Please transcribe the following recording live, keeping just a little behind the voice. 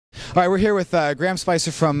All right, we're here with Graeme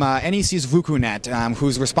Spicer from NEC's VUKUNET,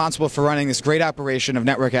 who's responsible for running this great operation of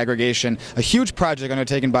network aggregation, a huge project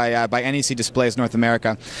undertaken by NEC Displays North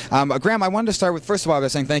America. Graeme, I wanted to start with, first of all, by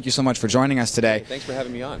saying thank you so much for joining us today. Hey, thanks for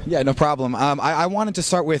having me on. Yeah, no problem. I wanted to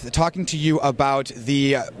start with talking to you about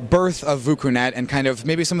the birth of VUKUNET and kind of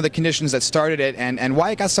maybe some of the conditions that started it and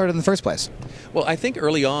why it got started in the first place. Well, I think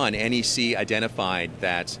early on, NEC identified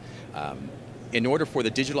that in order for the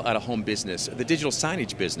digital out-of-home business, the digital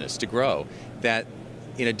signage business to grow, that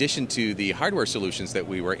in addition to the hardware solutions that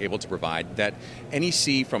we were able to provide, that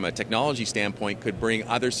NEC from a technology standpoint could bring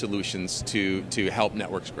other solutions to help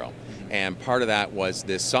networks grow. And part of that was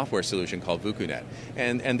this software solution called VUKUNET.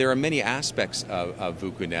 And there are many aspects of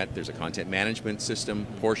VUKUNET. There's a content management system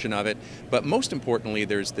portion of it, but most importantly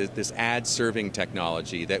there's this ad serving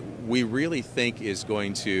technology that we really think is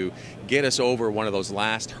going to get us over one of those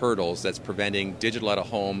last hurdles that's preventing digital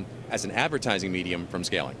out-of-home as an advertising medium from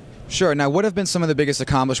scaling. Sure. Now, what have been some of the biggest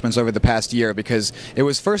accomplishments over the past year? Because it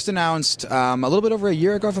was first announced a little bit over a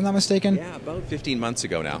year ago, if I'm not mistaken. Yeah, about 15 months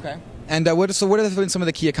ago now. Okay. And what have been some of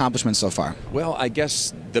the key accomplishments so far? Well, I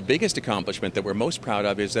guess the biggest accomplishment that we're most proud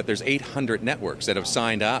of is that there's 800 networks that have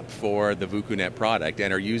signed up for the VUKUNET product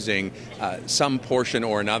and are using some portion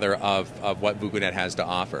or another of what VUKUNET has to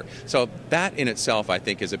offer. So that in itself, I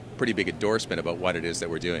think, is a pretty big endorsement about what it is that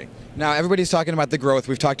we're doing. Now, everybody's talking about the growth.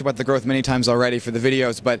 We've talked about the growth many times already for the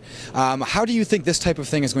videos, but how do you think this type of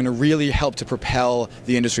thing is going to really help to propel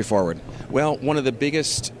the industry forward? Well, one of the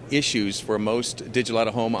biggest issues for most digital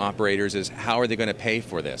out-of-home operators is how are they going to pay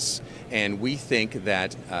for this? And we think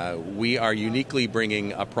that we are uniquely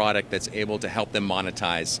bringing a product that's able to help them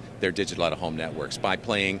monetize their digital out-of-home networks by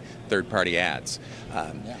playing third-party ads.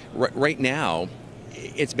 Right now,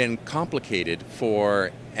 it's been complicated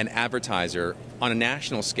for an advertiser on a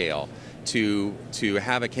national scale to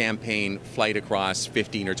have a campaign flight across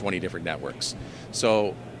 15 or 20 different networks.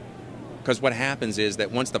 So, because what happens is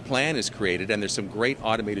that once the plan is created, and there's some great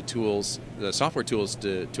automated tools, the software tools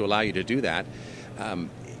to allow you to do that,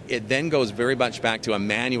 it then goes very much back to a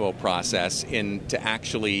manual process to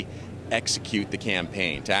actually execute the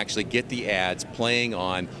campaign, to actually get the ads playing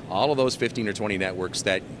on all of those 15 or 20 networks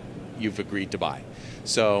that you've agreed to buy.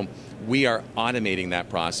 So we are automating that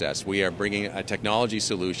process. We are bringing a technology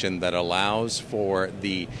solution that allows for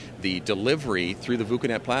the delivery through the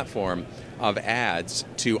VUKUNET platform of ads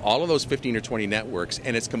to all of those 15 or 20 networks,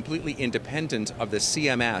 and it's completely independent of the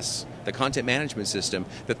CMS, the content management system,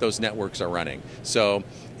 that those networks are running. So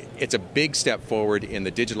it's a big step forward in the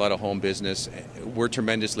digital out-of-home business. We're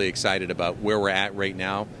tremendously excited about where we're at right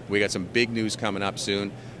now. We got some big news coming up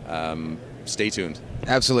soon. Stay tuned.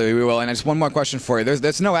 Absolutely, we will. And just one more question for you.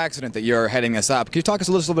 There's no accident that you're heading this up. Can you talk us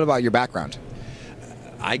a little bit about your background?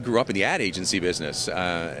 I grew up in the ad agency business,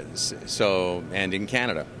 and in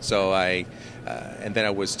Canada. So and then I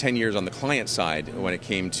was 10 years on the client side when it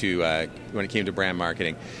came to brand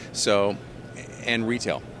marketing, and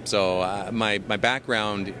retail. So my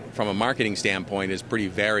background from a marketing standpoint is pretty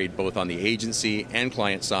varied, both on the agency and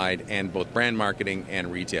client side, and both brand marketing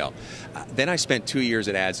and retail. Then I spent 2 years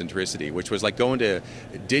at Ad Centricity, which was like going to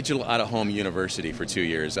digital out-of-home university for 2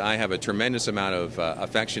 years. I have a tremendous amount of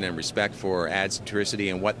affection and respect for Ad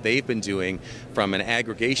Centricity and what they've been doing from an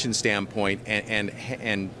aggregation standpoint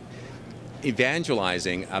and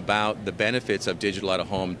evangelizing about the benefits of digital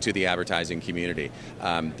out-of-home to the advertising community.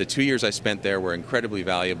 The 2 years I spent there were incredibly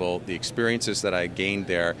valuable. The experiences that I gained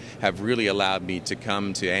there have really allowed me to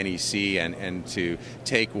come to NEC and to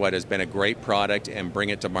take what has been a great product and bring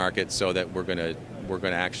it to market so that we're going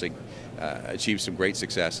to actually achieve some great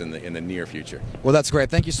success in the near future. Well, that's great.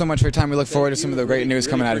 Thank you so much for your time. We look forward to some of the great news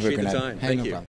coming out of VUKUNET. Thank you.